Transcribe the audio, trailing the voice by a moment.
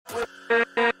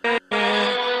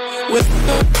Hello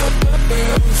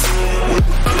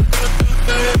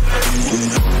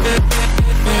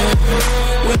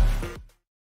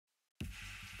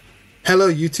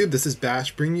YouTube, this is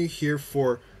Bash, bringing you here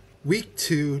for Week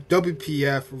 2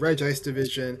 WPF Regice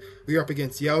Division. We are up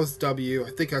against YelseW,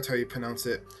 I think that's how you pronounce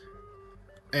it.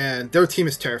 And their team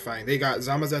is terrifying. They got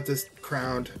Zamazenta's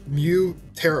Crowned, Mew,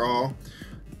 Terror All,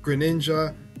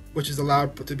 Greninja, which is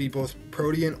allowed to be both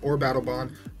Protean or Battle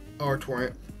Bond, or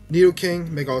Torrent, Nidoking,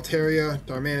 Mega Altaria,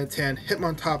 Darmanitan,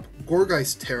 Hitmontop,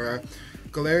 Gourgeist Terra,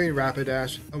 Galarian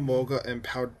Rapidash, Emolga, and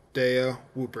Paldea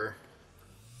Wooper.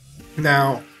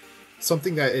 Now,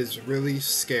 something that is really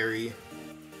scary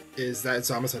is that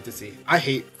Zamazenta. I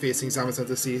hate facing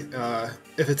Zamazenta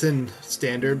if it's in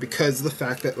standard because of the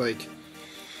fact that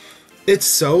it's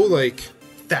so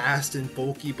fast and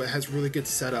bulky, but has really good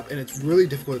setup, and it's really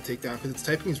difficult to take down because its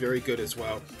typing is very good as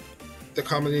well. The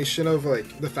combination of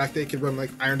the fact that it can run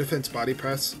Iron Defense, Body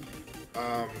Press,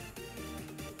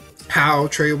 How,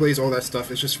 Trailblaze, all that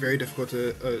stuff is just very difficult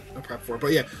to prep for.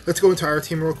 But yeah, let's go into our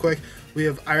team real quick. We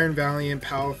have Iron Valiant,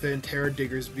 Palafin, Terra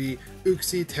Diggersby,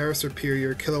 Uxie, Terra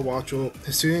Superior, Kilowattrel,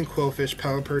 Hisuian Quillfish,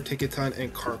 Pelipper, Ticketon,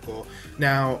 and Karkle.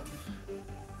 Now,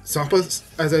 as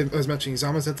I was mentioning,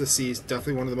 Zamazenta is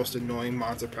definitely one of the most annoying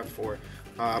mods to prep for.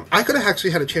 I could have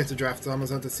actually had a chance to draft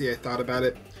Zamazenta. I thought about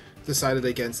it, decided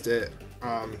against it,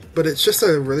 but it's just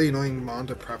a really annoying mon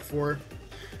to prep for,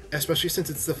 especially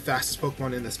since it's the fastest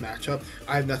Pokemon in this matchup.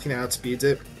 I have nothing that outspeeds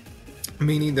it,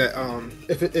 meaning that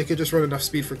if it could just run enough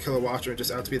speed for Kilowattrel and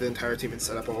just outspeed the entire team and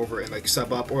set up over and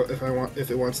sub up, or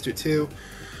if it wants to too.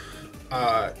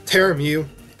 Terra Mew,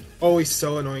 always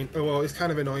so annoying. Well, it's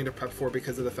kind of annoying to prep for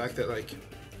because of the fact that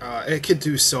it could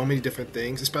do so many different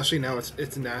things, especially now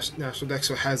it's a national deck,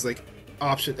 so it has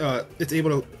option, it's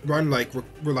able to run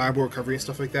reliable recovery and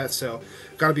stuff like that, so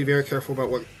gotta be very careful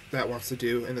about what that wants to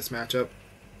do in this matchup.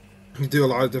 You do a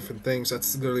lot of different things.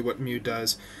 That's literally what Mew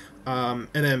does. And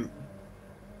then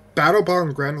Battle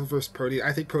Bond Granule versus Protean.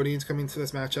 I think Protean's coming to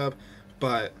this matchup,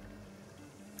 but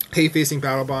hate facing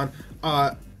Battle Bond.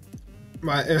 I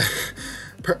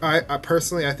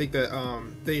personally, I think that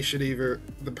they should either,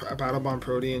 the Battle Bond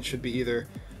Protean should be either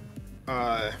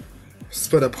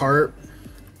split apart,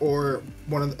 or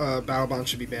one of the Battle Bonds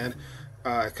should be banned,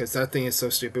 because that thing is so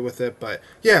stupid with it. But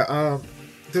yeah,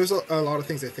 there's a lot of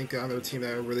things I think on their team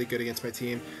that are really good against my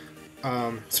team.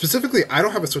 Specifically, I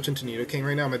don't have a switch into Nidoking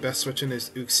right now. My best switch in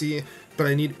is Uxie, but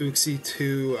I need Uxie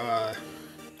to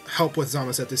help with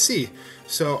Zamazenta.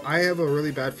 So I have a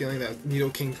really bad feeling that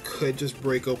Nidoking could just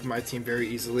break open my team very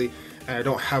easily, and I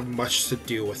don't have much to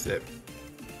do with it.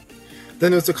 Then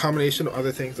there's a combination of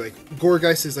other things,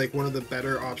 Gourgeist is one of the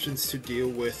better options to deal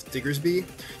with Diggersby.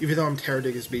 Even though I'm Terra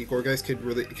Diggersby, Gourgeist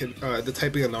the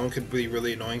typing alone could be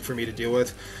really annoying for me to deal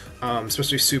with,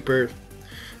 especially Super.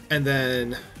 And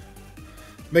then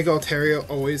Mega Altaria,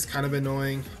 always kind of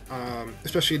annoying,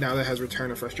 especially now that it has Return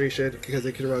of Frustration, because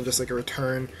it could run just a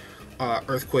Return,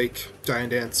 Earthquake, Giant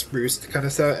Dance, Roost kind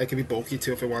of set. It could be bulky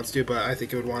too if it wants to, but I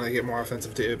think it would want to get more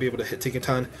offensive to be able to hit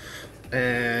Ticketon.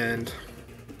 And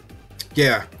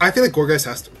yeah, I feel like Gourgeist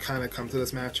has to kind of come to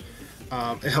this match.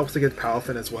 It helps to get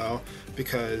Palafin as well,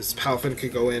 because Palafin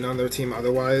could go in on their team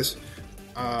otherwise.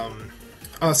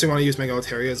 Unless they want to use Mega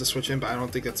Altaria as a switch in, but I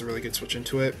don't think that's a really good switch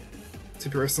into it.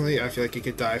 Personally, I feel like it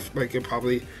could die. It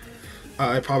probably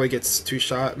gets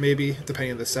 2-shot maybe,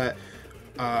 depending on the set.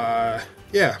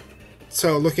 Yeah.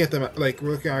 So looking at them,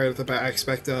 looking at the bat, I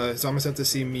expect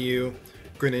Zamazenta, Mew,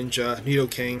 Greninja,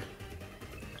 Nidoking,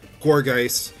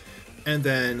 Gourgeist, and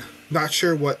then not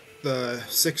sure what the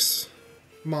 6th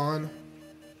mon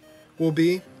will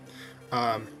be.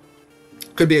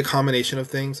 Could be a combination of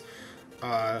things.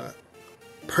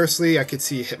 Personally, I could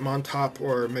see Hitmontop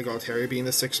or Mega Altaria being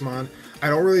the 6th mon. I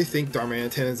don't really think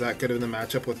Darmanitan is that good in the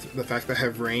matchup with the fact that I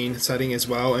have Rain setting as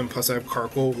well, and plus I have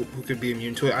Karkle who could be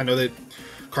immune to it. I know that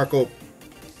Karkle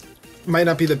might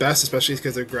not be the best, especially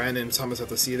because they're Gren and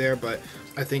Zamazenta there, but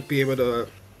I think be able to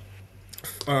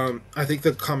I think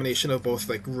the combination of both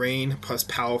Rain plus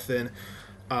Palafin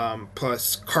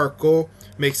plus Karkle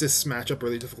makes this matchup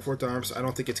really difficult for Darm, so I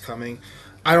don't think it's coming.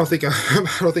 I don't think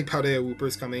Paldea Wooper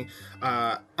is coming.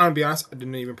 I'm gonna be honest, I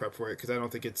didn't even prep for it because I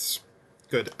don't think it's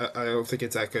good. I don't think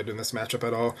it's that good in this matchup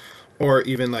at all, or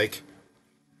even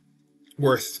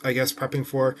worth, I guess, prepping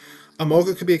for.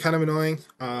 Emolga could be kind of annoying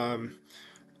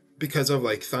because of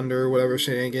Thunder or whatever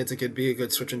shenanigans. It could be a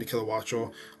good switch into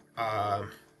Kilowattrel.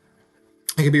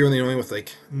 It could be really annoying with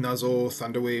Nuzzle,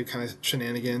 Thunder Wave kind of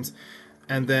shenanigans.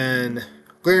 And then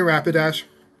Galarian Rapidash,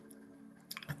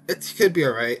 it could be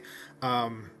alright. I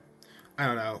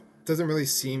don't know. Doesn't really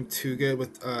seem too good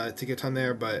with Ticketon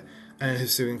there, but and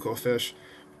Hisuian Quillfish.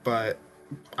 but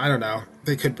I don't know.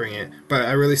 They could bring it, but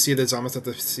I really see the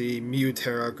Zamazenta C, Mew,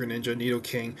 Terra, Greninja,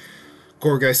 Nidoking,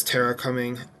 Gourgeist, Terra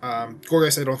coming.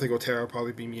 Gourgeist, I don't think will Terra, will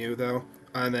probably be Mew though.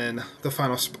 And then the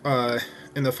final,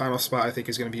 in the final spot, I think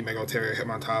is going to be Mega Terra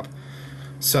Hitmontop.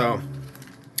 So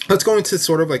let's go into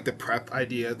sort of like the prep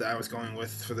idea that I was going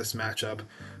with for this matchup.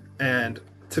 And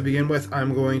to begin with,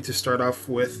 I'm going to start off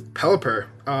with Pelipper.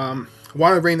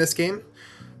 Want to bring this game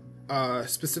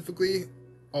specifically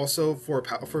also for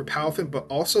Palafin, but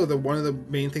also one of the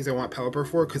main things I want Pelipper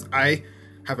for, because I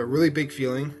have a really big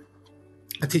feeling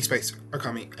that T-Spikes are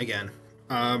coming again,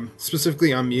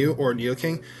 specifically on Mew or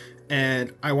Nidoking,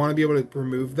 and I want to be able to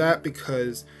remove that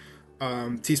because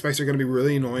T-Spikes are going to be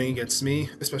really annoying against me,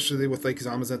 especially with like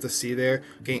Zamazenta C there.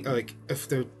 Like if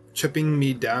they're chipping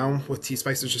me down with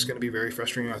T-Spikes, it's just going to be very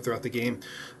frustrating throughout the game.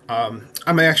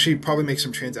 I might actually probably make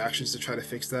some transactions to try to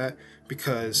fix that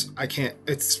because I can't.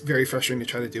 It's very frustrating to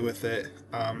try to deal with it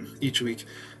each week.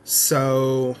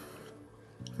 So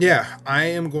yeah, I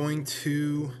am going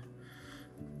to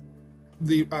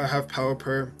have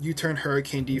Pelipper, U-turn,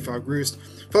 Hurricane, Defog, Roost.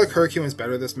 I feel like Hurricane was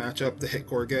better this matchup to hit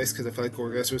Gourgeist because I feel like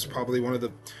Gourgeist was probably one of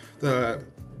the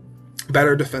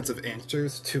better defensive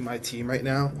answers to my team right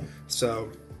now.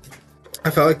 So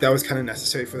I felt like that was kind of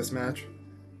necessary for this match.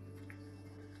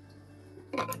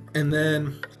 And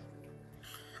then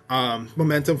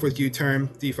Momentum with U-turn,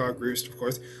 Defog, Roost, of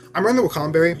course. I'm running the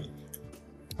Wakanda,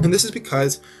 and this is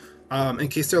because in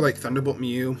case they're like Thunderbolt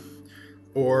Mew,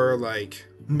 or like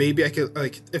maybe I could,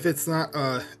 like, if it's not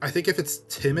I think if it's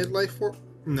Timid Life Orb,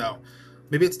 no,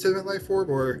 maybe it's Timid Life Orb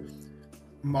or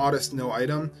Modest No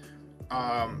Item.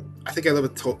 I think I live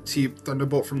with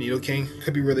Thunderbolt from Nidoking.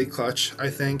 Could be really clutch, I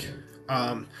think.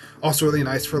 Also really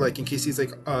nice for like in case he's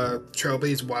like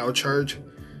Trailblaze Wild Charge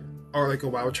or like a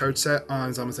Wild Charge set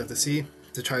on Zamazenta C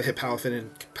to try to hit Palafin and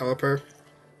Pelipper.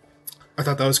 I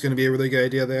thought that was going to be a really good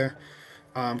idea there.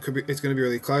 It's going to be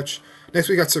really clutch. Next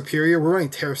we got Superior. We're running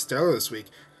Terra Stellar this week.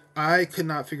 I could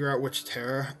not figure out which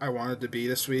Terra I wanted to be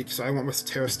this week, so I went with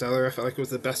Terra Stellar. I felt like it was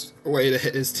the best way to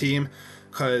hit his team,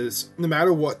 because no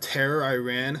matter what Terra I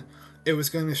ran, it was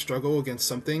going to struggle against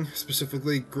something,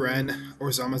 specifically Gren or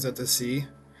Zamazenta C,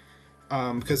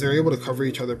 because they're able to cover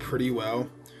each other pretty well.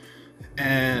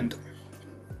 And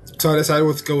so I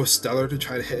decided to go with Stellar to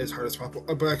try to hit as hard as possible.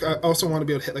 But I also want to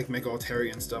be able to hit like Mega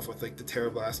Altaria and stuff with like the Terra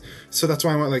Blast. So that's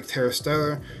why I went like Terra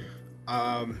Stellar.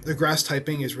 The grass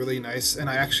typing is really nice, and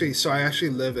I actually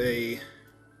live a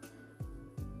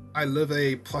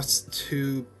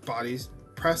 +2 body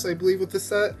press, I believe, with this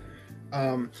set.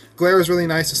 Glare is really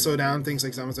nice to slow down things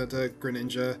like Zamazenta,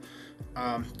 Greninja.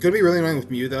 Gonna be really annoying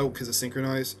with Mew though because of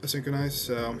synchronize,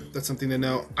 so that's something to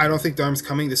know. I don't think Darm's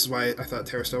coming. This is why I thought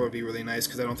Terra Star would be really nice,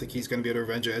 because I don't think he's gonna be able to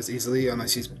revenge it as easily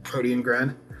unless he's Protean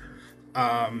Gren.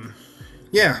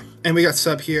 Yeah, and we got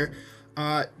Sub here.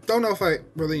 Don't know if I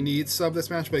really need Sub this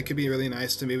match, but it could be really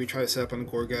nice to maybe try to set up on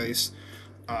Gourgeist,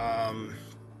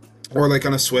 or like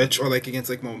on a switch, or like against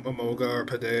like Momoga or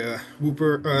Paldea,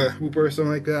 Wooper or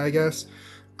something like that, I guess.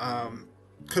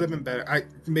 Could have been better.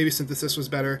 Maybe Synthesis was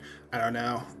better. I don't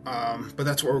know. But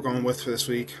that's what we're going with for this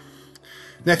week.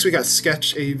 Next, we got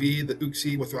Sketch AV, the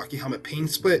Uxie with Rocky Helmet, Pain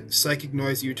Split, Psychic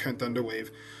Noise, U-turn, Thunder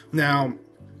Wave. Now,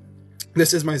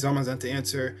 this is my Zamazenta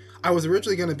answer. I was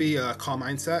originally going to be a Calm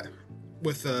Mindset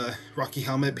with Rocky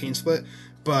Helmet, Pain Split,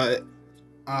 but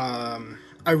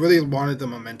I really wanted the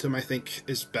momentum. I think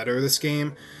is better this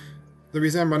game. The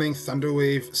reason I'm running Thunder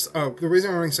Wave, the reason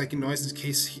I'm running Psychic Noise is in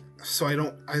case I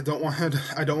don't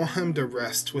want him to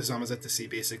rest with Zamazenta C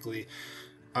basically.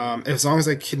 As long as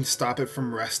I can stop it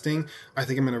from resting, I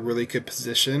think I'm in a really good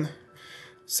position.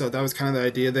 So that was kind of the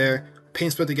idea there.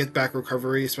 Pain Split to get back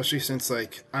recovery, especially since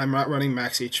like I'm not running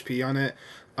max HP on it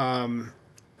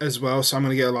as well, so I'm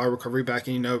gonna get a lot of recovery back.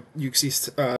 And you know, Uxie's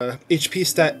HP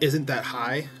stat isn't that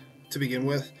high to begin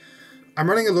with. I'm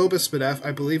running a little bit of Spit F.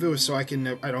 I believe it was so I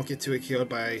don't get too killed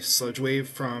by Sludge Wave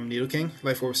from Nidoking,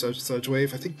 Life Orb Sludge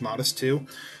Wave. I think Modest too,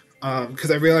 because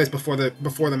I realized before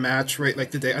the match, right,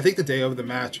 like the day of the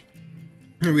match,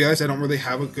 I realized I don't really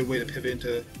have a good way to pivot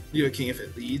into Nidoking if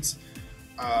it leads.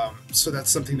 So that's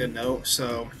something to note.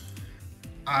 So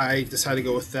I decided to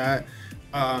go with that.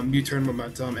 U-turn,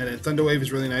 Momentum, and then Thunder Wave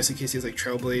is really nice in case he has like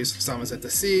Trailblaze,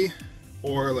 Zamazenta C,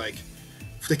 or like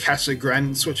to catch the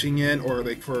Gren switching in, or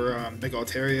like for Mega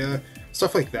Altaria,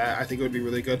 stuff like that. I think it would be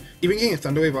really good. Even getting a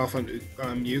Thunder Wave off on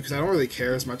Mew, because I don't really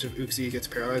care as much if Uxie gets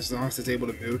paralyzed as long as it's able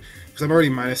to move, because I'm already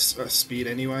minus speed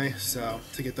anyway, so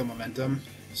to get the momentum.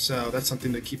 So that's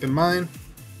something to keep in mind.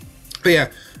 But yeah,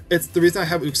 it's the reason I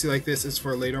have Uxie like this is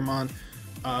for later on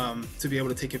to be able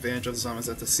to take advantage of the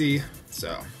Zamazenta C.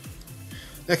 So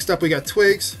next up we got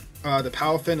Twigs. the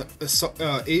Palafin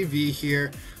AV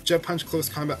here, Jet Punch, Close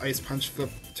Combat, Ice Punch, Flip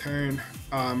Turn,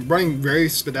 running very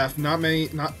SPDF, not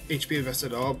HP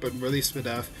invested at all, but really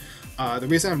SPDF. The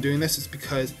reason I'm doing this is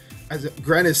because as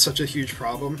Gren is such a huge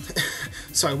problem,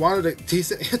 so I wanted a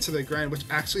decent answer to Gren, which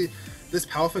actually this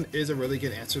Palafin is a really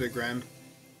good answer to Gren,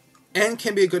 and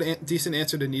can be a good decent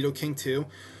answer to Nidoking too,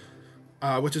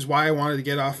 which is why I wanted to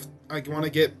get off. I want to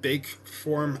get big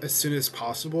form as soon as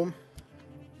possible.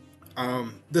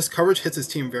 This coverage hits his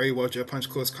team very well. Jet Punch,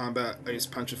 Close Combat, Ice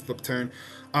Punch, and Flip Turn.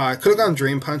 I could have gone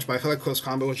Dream Punch, but I feel like Close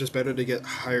Combat was just better to get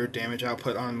higher damage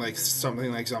output on like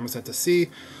something like Zamazenta C.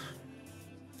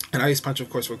 And Ice Punch, of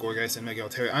course, with Gourgeist and Mega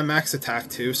Altaria. I'm max attack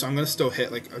too, so I'm going to still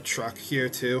hit like a truck here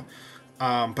too.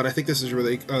 But I think this is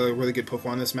really a really good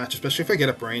Pokemon in this match, especially if I get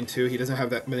a Brain too. He doesn't have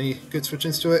that many good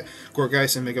switch-ins to it.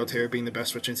 Gourgeist and Mega Altaria being the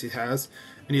best switch-ins he has.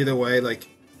 And either way, like,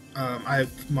 I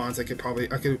have Mons that could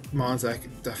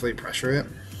definitely pressure it.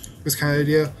 This kind of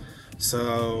idea.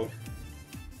 So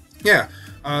yeah,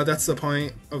 that's the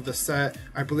point of the set.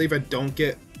 I believe I don't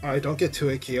get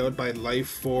 2-hit KO'd by Life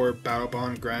for Battle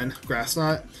Bond Grass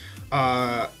Knot.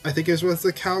 I think it was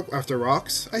the calc after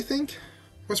Rocks, I think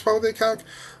was probably the calc.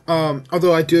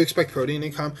 Although I do expect Protein to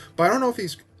come, but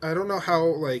I don't know how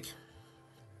like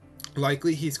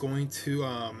likely he's going to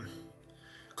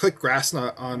click Grass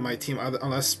Knot on my team,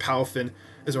 unless Palafin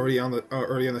is already on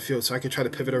the field, so I could try to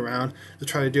pivot around to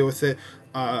try to deal with it.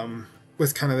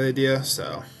 Was kind of the idea.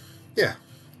 So yeah.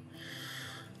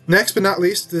 Next but not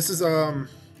least, this is Iron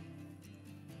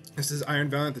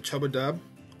Valiant, the Chubba Dub.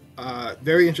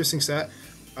 Very interesting set.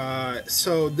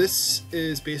 So this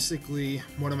is basically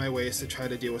one of my ways to try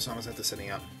to deal with Zamazenta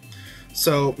setting up.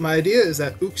 So my idea is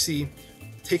that Uxie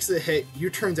takes the hit, you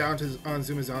turn down to on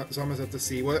Zamazenta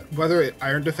C, whether it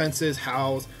Iron Defenses,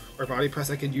 Howls, or Body Press,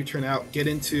 I can U-turn out, get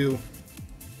into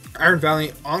Iron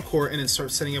Valiant Encore, and then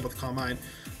start setting up with Calm Mind.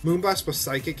 Moonblast plus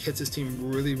Psychic hits his team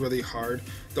really, really hard.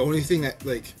 The only thing that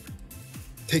like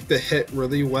take the hit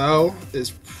really well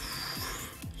is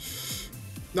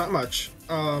not much.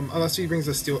 Unless he brings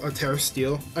a Terra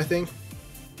Steel, I think.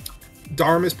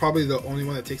 Darm is probably the only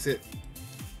one that takes it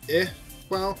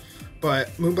well, but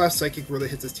Moonblast Psychic really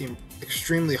hits his team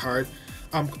extremely hard.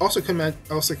 I want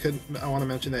to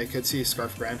mention that I could see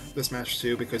Scarf Grand this match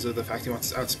too, because of the fact he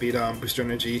wants to outspeed Booster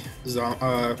Energy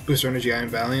Iron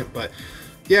Valiant. But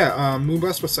yeah,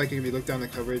 Moonblast with Psychic, if you look down the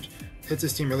coverage, hits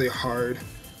his team really hard.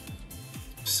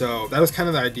 So that was kind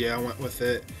of the idea. I went with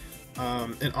it.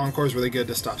 And Encore is really good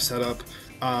to stop setup.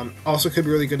 Also could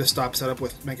be really good to stop setup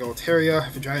with Mega Altaria.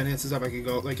 If a Dragon Dance is up, I could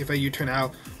go, like if I U-turn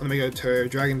out on the Mega Altaria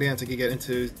Dragon Dance, I could get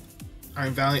into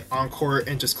Iron Valiant Encore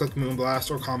and just click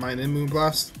Moonblast or Calm Mind and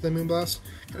Moonblast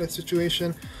kind of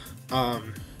situation.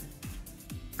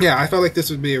 Yeah, I felt like this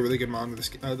would be a really good mod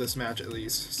of this match at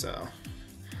least. So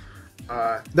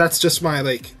that's just my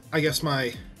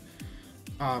my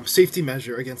safety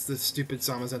measure against this stupid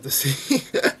Zamazenta C.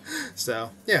 So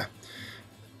yeah.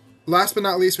 Last but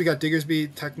not least, we got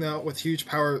Diggersby Techno with huge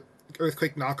power,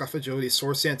 Earthquake, Knockoff, Agility,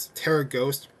 Source Dance, Terra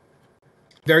Ghost.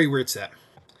 Very weird set.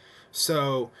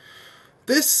 So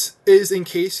this is in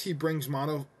case he brings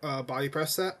mono body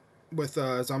press set with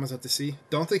Zamazenta C.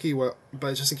 Don't think he will,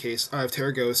 but just in case. I have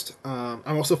Terra Ghost. I'm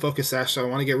also Focus Sash, so I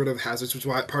want to get rid of hazards, which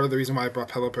is part of the reason why I brought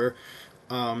Pelipper.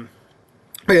 But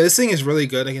yeah, this thing is really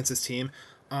good against his team.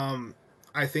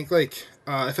 I think like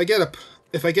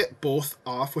if I get both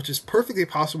off, which is perfectly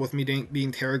possible with me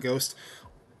being Terra Ghost,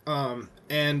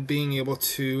 and being able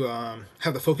to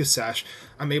have the Focus Sash,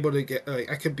 I'm able to get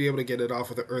I could be able to get it off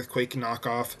with an Earthquake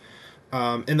knockoff.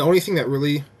 And the only thing that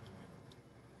really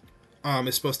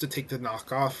is supposed to take the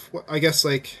knockoff, I guess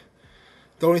like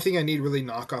the only thing I need really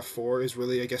knockoff for is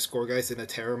really, I guess, Gourgeist and a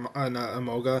Terra and a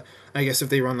Amoga. I guess if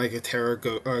they run like a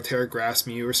Terra Grass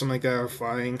Mew or something like that, or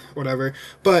Flying, whatever.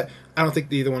 But I don't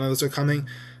think either one of those are coming.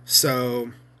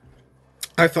 So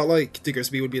I felt like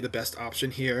Diggersby would be the best option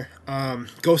here.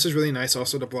 Ghost is really nice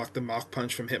also to block the Mach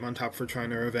Punch from Hitmontop for trying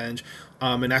to revenge.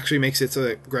 And actually makes it so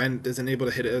that Gren isn't able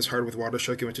to hit it as hard with Water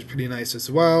Striking, which is pretty nice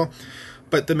as well.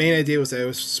 But the main idea was that I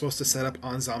was supposed to set up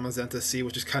on Zamazenta C,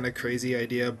 which is kind of crazy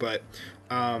idea, but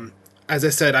as I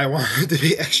said, I wanted to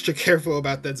be extra careful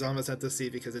about that Zamazenta C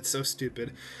because it's so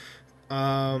stupid.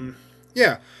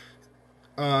 Yeah.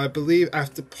 I believe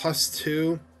after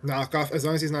 +2 knockoff, as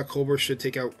long as he's not Cobra, should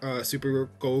take out Super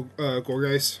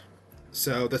Gourgeist.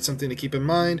 So that's something to keep in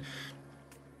mind.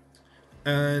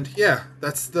 And yeah,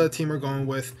 that's the team we're going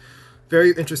with.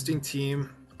 Very interesting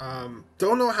team.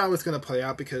 Don't know how it's going to play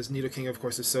out because Nidoking, of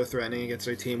course, is so threatening against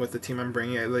our team with the team I'm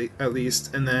bringing at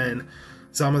least. And then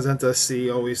Zamazenta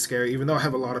C, always scary, even though I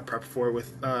have a lot of prep for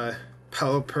with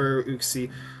Pelipper,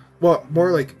 Uxie. well,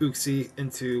 more like Uxie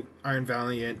into Iron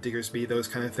Valiant, Diggersby, those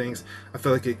kind of things. I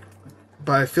feel like it,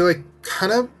 but I feel like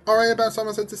kind of alright about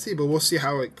Summons at the Sea, but we'll see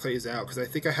how it plays out, because I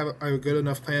think I have a good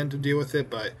enough plan to deal with it,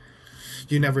 but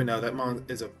you never know. That mon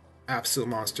is an absolute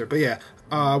monster. But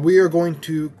yeah, we are going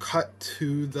to cut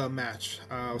to the match.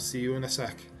 I'll see you in a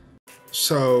sec.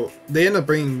 So they end up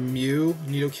bringing Mew,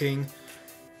 Nidoking,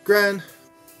 Gren,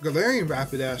 Galarian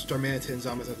Rapidash, Darmanitan,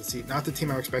 Zombies at the Sea. Not the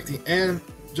team I'm expecting. And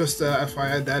just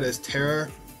FYI, that is Terra,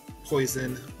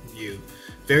 Poison, Mew.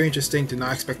 Very interesting. Did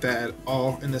not expect that at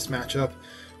all in this matchup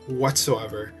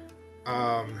whatsoever.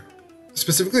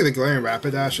 Specifically the Galarian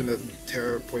Rapidash and the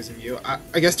Terra Poison Mew.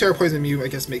 I guess Terra Poison Mew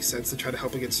makes sense to try to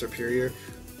help against Superior.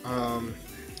 And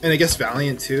I guess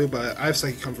Valiant too, but I have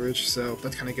Psychic Coverage, so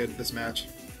that's kind of good in this match.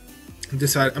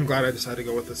 I'm glad I decided to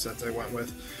go with the sets I went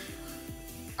with.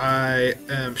 I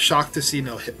am shocked to see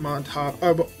no Hitmon top.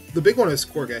 Oh, but the big one is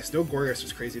Gorgeist. No Gorgeist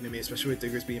was crazy to me, especially with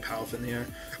Diggers being powerful in the air.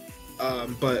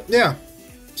 But yeah,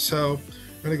 so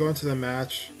I'm going to go into the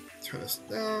match. Turn this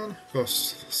down.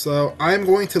 So I'm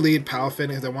going to lead Palafin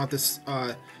because I want this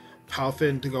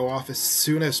Palafin to go off as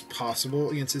soon as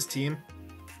possible against his team.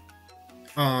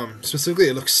 Specifically,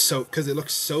 it looks so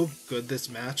good this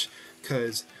match,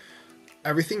 because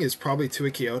everything is probably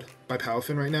 2 KO'd by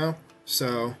Palafin right now.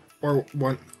 So, or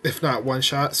one, if not one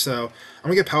shot. So I'm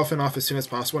gonna get Palafin off as soon as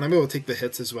possible, and I'm able to take the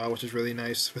hits as well, which is really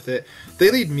nice with it. They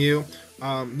lead Mew,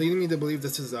 leading me to believe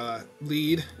this is a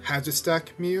lead Hazard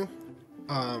Stack Mew.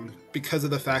 Because of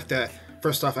the fact that,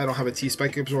 first off, I don't have a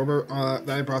T-Spike Absorber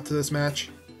that I brought to this match.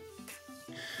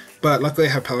 But luckily I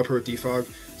have Pelipper with Defog,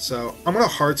 so I'm going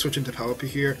to hard switch into Pelipper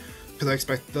here, because I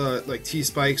expect the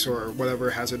T-Spikes or whatever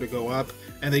hazard to go up,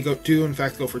 and they do in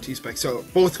fact go for T-Spikes. So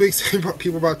both weeks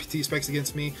people brought T-Spikes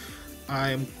against me.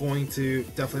 I'm going to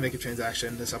definitely make a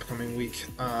transaction this upcoming week,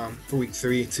 for week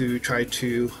 3, to try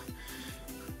to,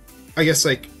 I guess,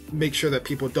 make sure that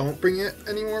people don't bring it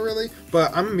anymore, really.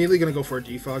 But I'm immediately going to go for a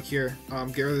defog here.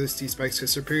 Get rid of this T-Spikes,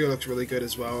 because Superior looks really good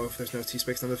as well if there's no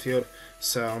T-Spikes on the field.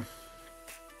 So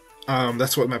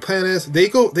that's what my plan is. They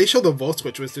show the Volt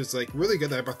Switch, which is really good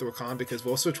that I brought the Rakan, because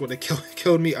Volt Switch would have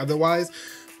killed me otherwise.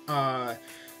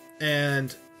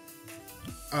 And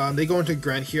they go into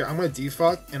Gren here. I'm going to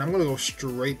defog, and I'm going to go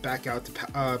straight back out to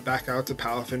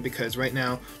Palafin, because right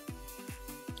now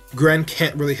Gren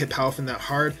can't really hit Palafin that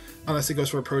hard unless it goes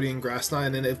for a Protean Grass Knot,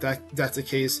 and then if that's the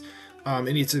case,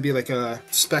 it needs to be like a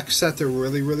spec set to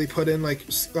really put in,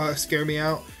 scare me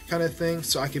out kind of thing,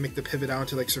 so I can make the pivot out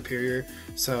to Superior.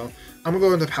 So I'm gonna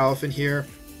go into Palafin here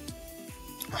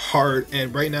hard,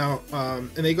 and right now,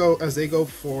 and they go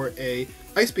for a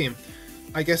Ice Beam.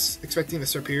 I guess expecting the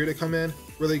Superior to come in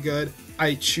really good.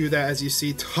 I chew that, as you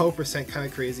see, 12%, kind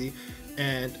of crazy,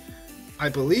 and I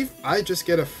believe I just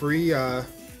get a free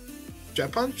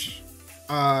Jet Punch.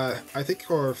 I think,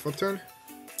 or Flip Turn.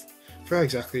 I forgot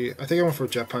exactly. I think I went for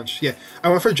Jet Punch. Yeah, I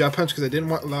went for Jet Punch because I didn't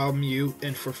want to allow Mew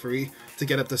in for free to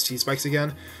get up those T-Spikes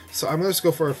again. So I'm going to just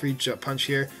go for a free Jet Punch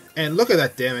here. And look at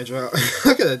that damage. Wow.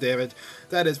 Look at that damage.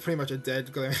 That is pretty much a dead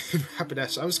Galarian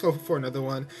Rapidash. I'm just going for another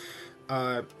one.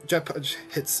 Jet Punch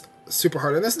hits super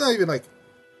hard. And that's not even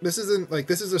this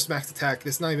is just max attack.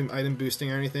 This is not even item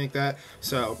boosting or anything like that.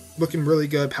 So looking really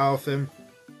good, Palafin,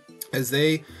 as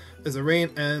the rain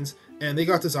ends. And they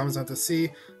got the Zombies out to sea.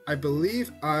 I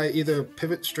believe I either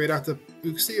pivot straight out to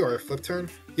Uxie or a Flip Turn.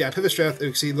 Yeah, I pivot straight out to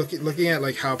Uxie. Looking at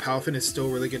how Palafin is still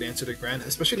a really good answer to Gren,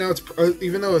 especially now it's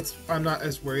even though I'm not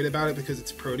as worried about it because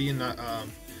it's Protean, not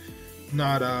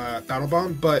Battle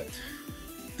Bomb, but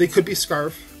they could be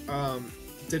Scarf. I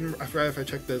forgot if I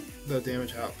checked the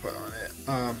damage output on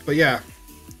it. But yeah,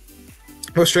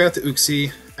 go straight out to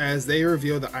Uxie as they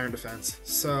reveal the Iron Defense.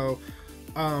 So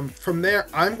from there,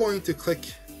 I'm going to click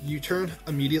U-turn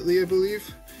immediately, I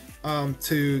believe,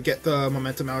 to get the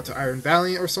momentum out to Iron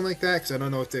Valiant or something like that, because I don't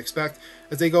know what to expect.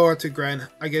 As they go out to Gren,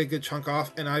 I get a good chunk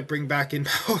off, and I bring back in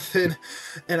Palafin,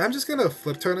 and I'm just going to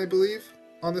Flip Turn, I believe,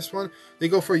 on this one. They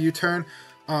go for a U-turn.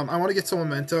 I want to get some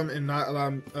momentum and not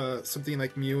allow something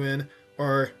like Mew in,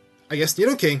 or I guess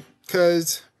Nidoking,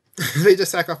 because they just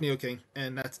sack off Nidoking,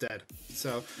 and that's dead.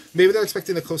 So maybe they're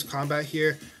expecting a close combat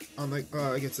here on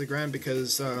against the Gren,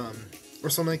 because or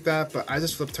something like that, but I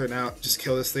just Flip Turn out, just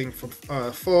kill this thing from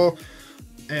full,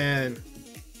 and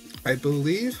I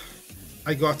believe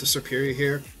I go out to Superior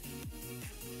here.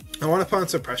 I want to put on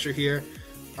some pressure here,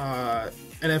 and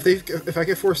if I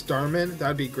could force Darman,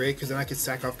 that'd be great, because then I could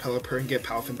sack off Pelipper and get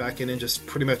Palafin back in and just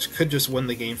pretty much could just win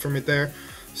the game from it there.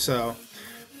 So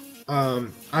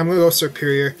I'm gonna go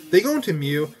Superior. They go into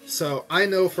Mew, so I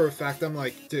know for a fact, I'm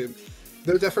dude,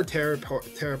 they're definitely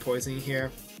Terra Poisoning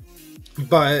here,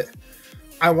 but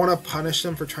I want to punish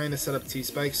them for trying to set up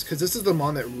T-Spikes, because this is the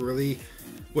mon that really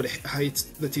would hate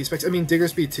the T-Spikes. I mean,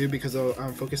 Diggersby too, because of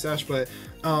Focus Dash, but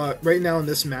right now in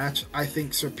this match, I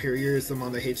think Superior is the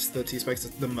mon that hates the T-Spikes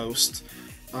the most.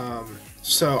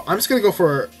 So I'm just going to go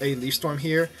for a Leaf Storm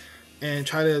here and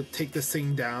try to take this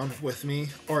thing down with me,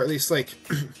 or at least like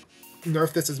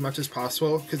nerf this as much as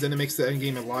possible, because then it makes the end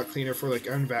game a lot cleaner for like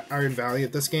Iron Valley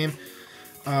at this game.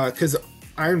 Because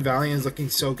Iron Valiant is looking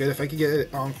so good. If I could get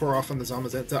it Encore off on the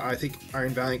Zamazenta, I think Iron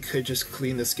Valiant could just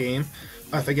clean this game.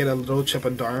 If I get a little chip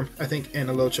on Darm, I think, and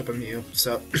a little chip on Mew.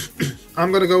 So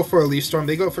I'm going to go for a Leaf Storm.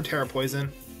 They go for Terra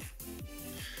Poison.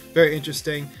 Very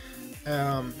interesting.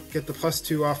 Get the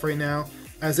 +2 off right now.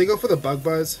 As they go for the Bug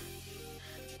Buzz,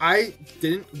 I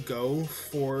didn't go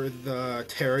for the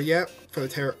Terra yet, for the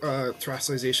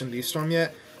Terrestrialization Leaf Storm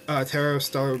yet. Terra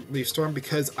Stellar Leaf Storm,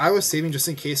 because I was saving just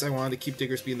in case I wanted to keep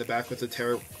Diggersby in the back with the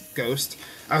Terra Ghost.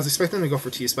 I was expecting them to go for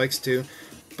T-Spikes too,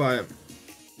 but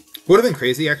what would have been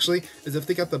crazy actually is if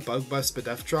they got the Bug Bust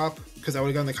Spadef drop, because I would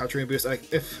have gotten the Countering Boost.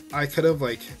 If I could have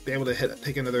like been able to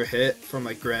take another hit from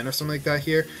like Gren or something like that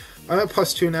here. I'm at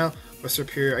 +2 now with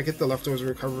Superior. I get the Leftovers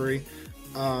Recovery.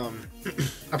 I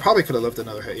probably could have lived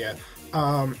another hit, yeah.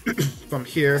 From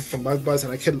here, from Bug Buzz,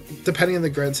 and I could, depending on the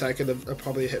Gren set, I could have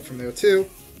probably hit from there too.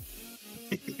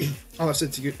 unless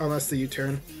the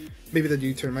U-turn, maybe the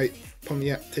U-turn might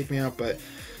take me out, but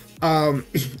I'm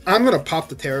gonna pop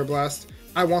the Terror Blast.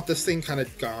 I want this thing kind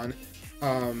of gone.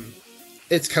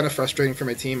 It's kind of frustrating for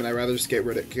my team, and I'd rather just get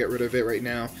rid of it right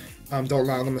now. Don't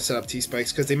allow them to set up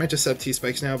T-Spikes, because they might just set up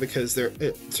T-Spikes now because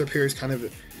Superior is kind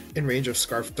of in range of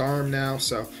Scarf Darm now.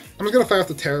 So I'm just gonna fire off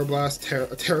the Terror Blast,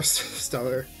 Terra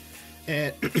Stellar,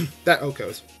 and that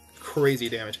Oko's crazy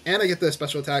damage, and I get the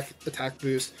special attack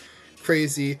boost.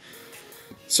 Crazy.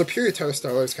 Superior Terra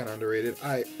Stellar is kind of underrated.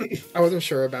 I wasn't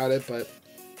sure about it, but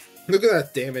look at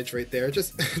that damage right there.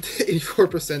 Just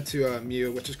 84% to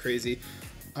Mew, which is crazy.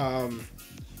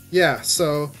 Yeah,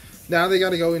 so now they got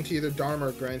to go into either Darm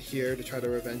or Gren here to try to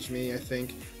revenge me, I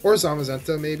think, or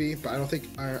Zamazenta maybe. But I don't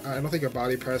think a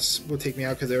Body Press will take me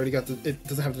out, because they already got it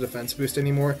doesn't have the defense boost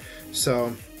anymore.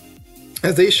 So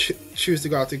as they choose to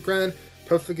go out to Gren,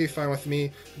 perfectly fine with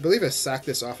me. I believe I sack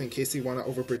this off in case they want to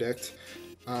overpredict.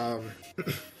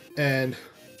 And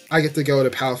I get to go to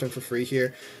Palafin for free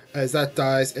here as that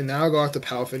dies, and now I'll go out to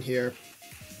Palafin here.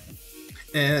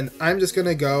 And I'm just going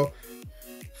to go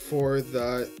for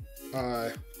the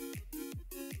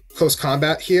close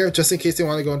combat here, just in case they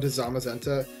want to go into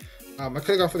Zamazenta. I could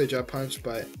have gone for the Jet Punch,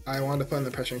 but I wanted to put in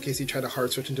the pressure in case he tried to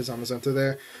hard switch into Zamazenta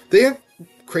there. They have,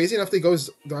 crazy enough, they go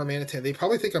Darmanitan. They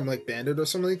probably think I'm like banded or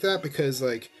something like that, because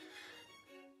like,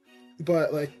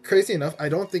 but like crazy enough, I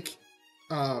don't think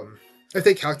if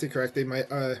they calced it correct, they might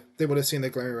they would have seen the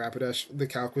Glaring Rapidash. The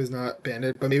calc was not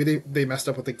banded, but maybe they messed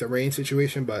up with like the rain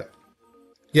situation. But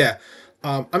yeah,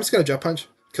 I'm just gonna Jet Punch,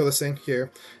 kill this thing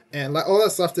here, and all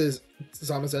that's left is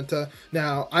Zamazenta.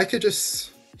 Now I could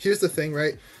just, here's the thing,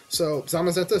 right? So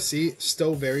Zamazenta C,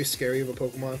 still very scary of a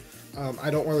Pokemon.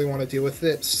 I don't really want to deal with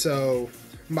it, so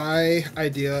my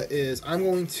idea is I'm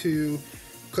going to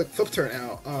click Flip Turn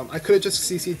out. I could have just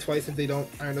CC'd twice if they don't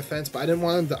Iron Defense, but I didn't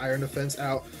want them to Iron Defense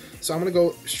out, so I'm going to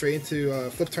go straight into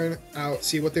Flip Turn out,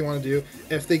 see what they want to do.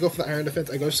 If they go for the Iron Defense,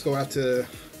 I just go out to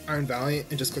Iron Valiant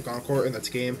and just click Encore, and that's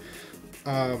game.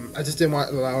 I just didn't want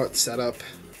to allow it set up.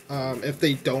 If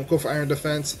they don't go for Iron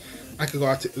Defense, I could go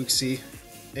out to Uxie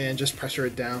and just pressure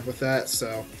it down with that.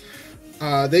 So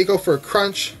they go for a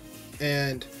Crunch,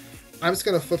 and I'm just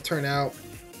going to Flip Turn out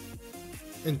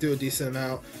and do a decent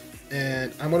amount.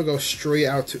 And I'm going to go straight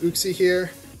out to Uxie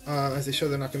here, as they show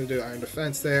they're not going to do Iron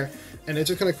Defense there. And it's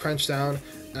just going to crunch down,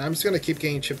 and I'm just going to keep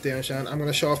getting chip damage down. I'm going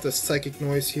to show off the Psychic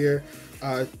Noise here,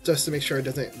 just to make sure it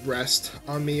doesn't rest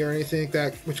on me or anything like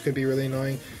that, which could be really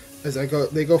annoying. As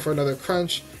they go for another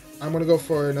Crunch, I'm going to go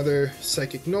for another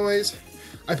Psychic Noise.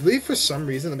 I believe for some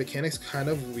reason the mechanic's kind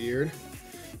of weird,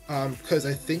 because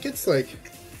I think it's like,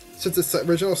 since the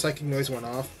original Psychic Noise went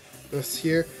off this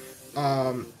here,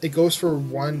 it goes for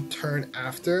one turn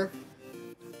after,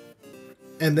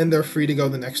 and then they're free to go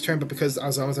the next turn, but because I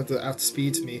was almost at the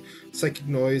outspeeds me, Psychic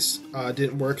Noise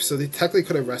didn't work, so they technically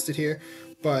could have rested here,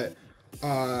 but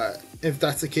if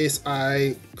that's the case,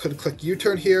 I could click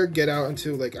U-turn here, get out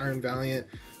into like Iron Valiant,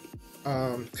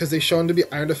 because they show them to be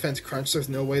Iron Defense Crunch, so there's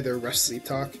no way they're Rest Sleep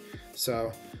Talk,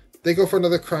 so they go for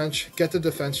another Crunch, get the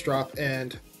defense drop,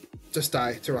 and just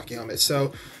die to Rocky Helmet.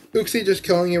 So Uxie just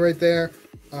killing it right there.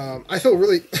 I feel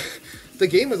really... the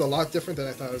game was a lot different than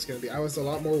I thought it was going to be. I was a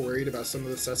lot more worried about some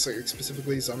of the sets, like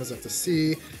specifically Zamazenta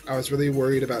C. I was really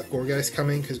worried about Gourgeist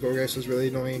coming, because Gourgeist was really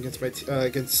annoying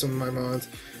against some of my mons.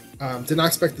 Did not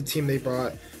expect the team they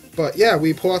brought. But yeah,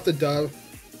 we pull out the dub,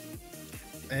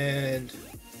 and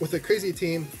with a crazy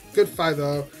team, good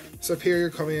 5-0, Superior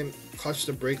coming in clutch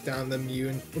to break down the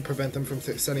immune and prevent them from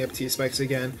setting up T-spikes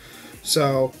again.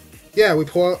 So yeah, we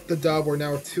pull out the dub. We're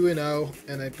now 2-0,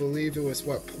 and I believe it was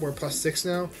what, we're +6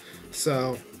 now.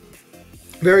 So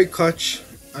very clutch,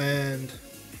 and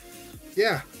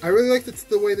yeah, I really like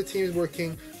the way the team is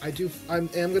working. I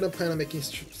am gonna plan on making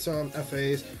some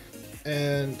FAs,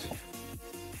 and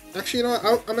actually, you know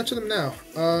what, I'll mention them now.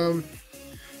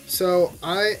 So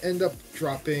I end up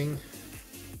dropping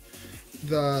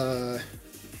the,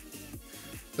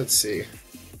 let's see,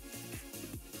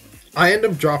 I end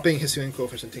up dropping Hisuian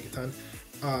Coefficient take a ton,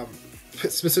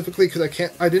 specifically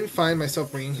because I didn't find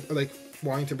myself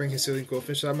wanting to bring Hisuian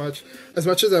Coefficient that much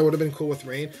as I would have been cool with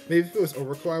Rain. Maybe if it was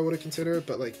Overkill I would have considered,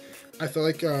 but like I feel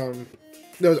like there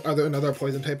was another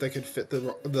poison type that could fit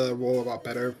the role a lot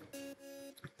better,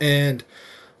 and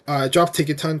I dropped take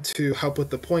a ton to help with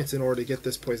the points in order to get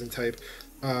this poison type.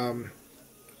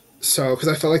 So because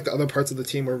I felt like the other parts of the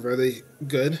team were really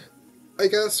good, I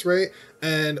guess, right?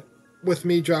 And with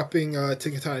me dropping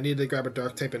Tigaton, I needed to grab a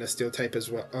Dark type and a Steel type as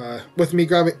well. With me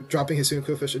dropping Hisuian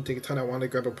Coefficient Tigaton, I wanted to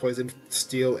grab a Poison,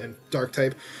 Steel, and Dark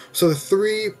type. So the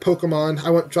 3 Pokemon,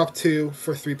 I dropped 2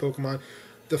 for 3 Pokemon.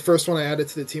 The first one I added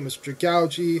to the team was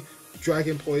Dragalge,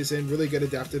 Dragon Poison, really good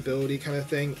adaptability kind of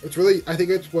thing. It's really, I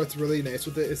think what's really nice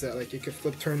with it is that like it can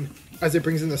flip turn, as it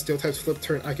brings in the Steel types flip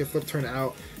turn, I can flip turn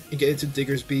out and get into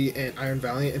Diggersby and Iron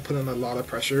Valiant and put in a lot of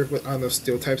pressure on those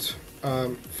Steel types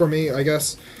for me, I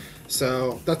guess.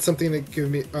 So that's something to give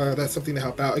me. That's something to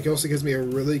help out. It also gives me a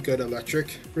really good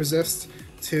electric resist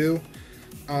too.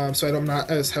 So I'm not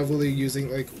as heavily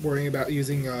worrying about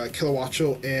using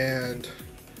Kilowattrel and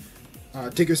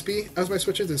Diggersby as my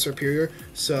switches in Superior.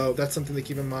 So that's something to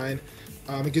keep in mind.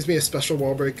 It gives me a special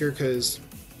wall breaker because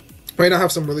right now I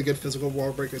have some really good physical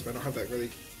wall breakers, but I don't have that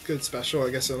really good special. I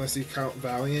guess unless you count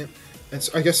Valiant, and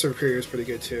so I guess Superior is pretty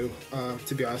good too,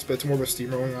 to be honest. But it's more of a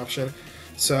steamrolling option.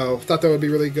 So thought that would be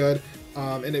really good,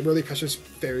 and it really pressures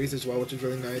fairies as well, which is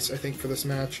really nice, I think, for this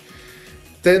match.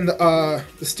 Then the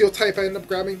Steel type I ended up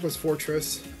grabbing was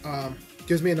Fortress.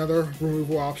 Gives me another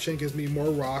removal option, gives me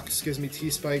more rocks, gives me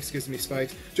T-spikes, gives me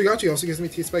spikes. Dragalge also gives me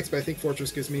T-spikes, but I think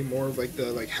Fortress gives me more of like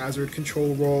the hazard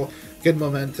control role, good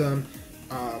momentum.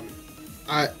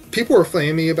 People were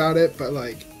flaming me about it, but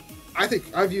like I think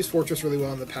I've used Fortress really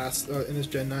well in the past in this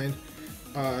Gen 9.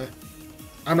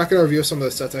 I'm not going to review some of the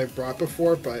sets I've brought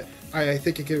before, but I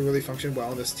think it can really function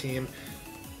well in this team.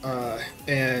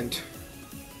 And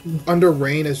under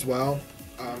Rain as well,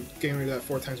 getting rid of that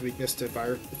 4 times weakness to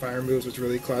fire moves was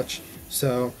really clutch.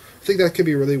 So I think that could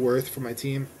be really worth for my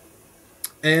team.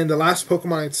 And the last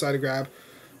Pokemon I decided to grab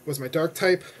was my Dark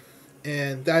type,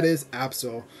 and that is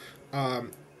Absol.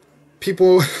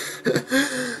 People,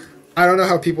 I don't know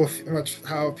how people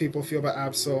feel about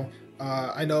Absol.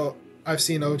 I know I've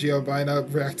seen OG Albina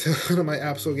react to one of my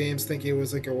Absol games thinking it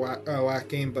was like a whack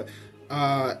game, but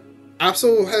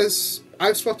Absol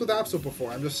I've swept with Absol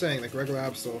before, I'm just saying, like regular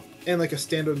Absol, in like a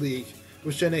standard league. It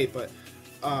was Gen 8, but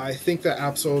I think that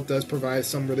Absol does provide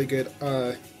some really good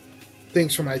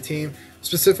things for my team.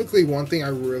 Specifically, one thing I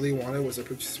really wanted was a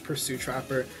Pursuit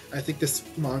Trapper. I think this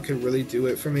mon could really do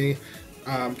it for me.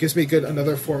 Gives me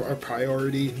another form of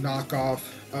priority, knockoff.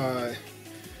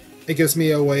 It gives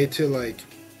me a way to like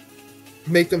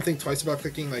make them think twice about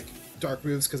clicking like dark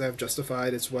moves because I have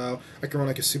Justified as well. I can run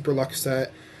like a Super Luck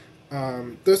set.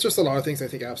 There's just a lot of things I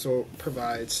think Absol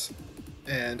provides,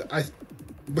 and I'm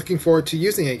looking forward to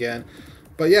using it again.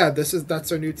 But yeah,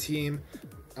 that's our new team.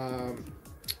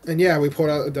 And yeah, we pulled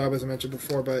out a dub as I mentioned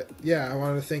before, but yeah, I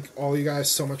wanted to thank all you guys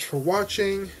so much for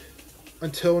watching.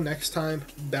 Until next time,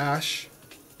 Bash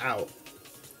out.